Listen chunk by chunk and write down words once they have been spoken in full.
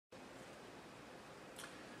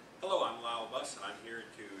Plus, and I'm here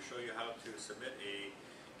to show you how to submit a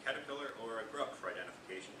caterpillar or a grub for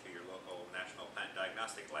identification to your local National Plant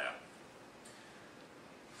Diagnostic Lab.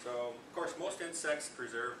 So, of course, most insects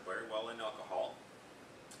preserve very well in alcohol,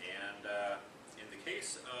 and in the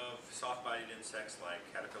case of soft-bodied insects like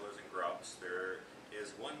caterpillars and grubs, there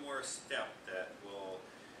is one more step that will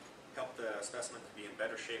help the specimen to be in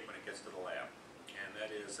better shape when it gets to the lab, and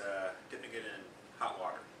that is dipping it in hot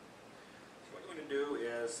water. So what you want to do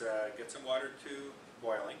is get some water to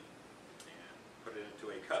boiling and put it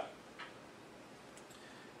into a cup.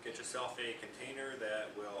 Get yourself a container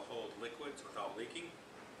that will hold liquids without leaking.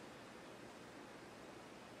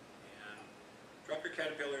 And drop your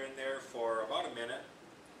caterpillar in there for about a minute,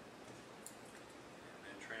 and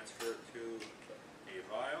then transfer it to a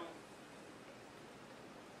vial.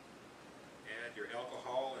 Add your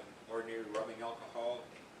alcohol, and ordinary rubbing alcohol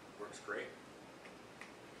works great.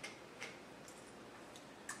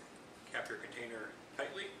 Cap your container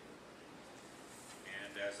tightly,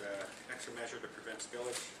 and as an extra measure to prevent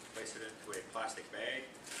spillage, place it into a plastic bag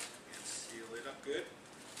and seal it up good.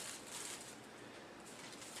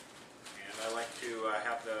 And I like to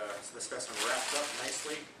have the specimen wrapped up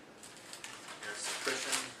nicely as a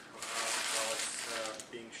cushion while it's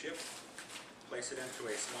being shipped. Place it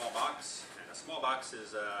into a small box, and a small box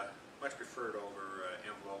is much preferred over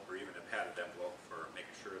envelope or even a padded envelope for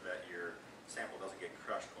making sure that your sample doesn't get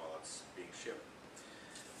crushed while it's being shipped.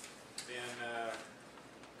 Then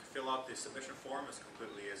fill out the submission form as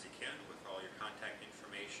completely as you can with all your contact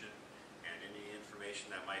information and any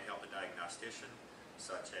information that might help a diagnostician,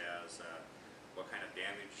 such as what kind of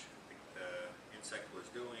damage the insect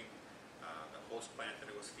was doing, the host plant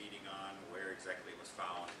that it was feeding on, where exactly it was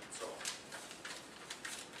found, and so on.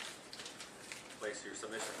 Place your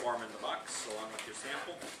submission form in the box along with your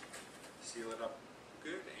sample, seal it up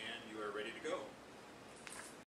good,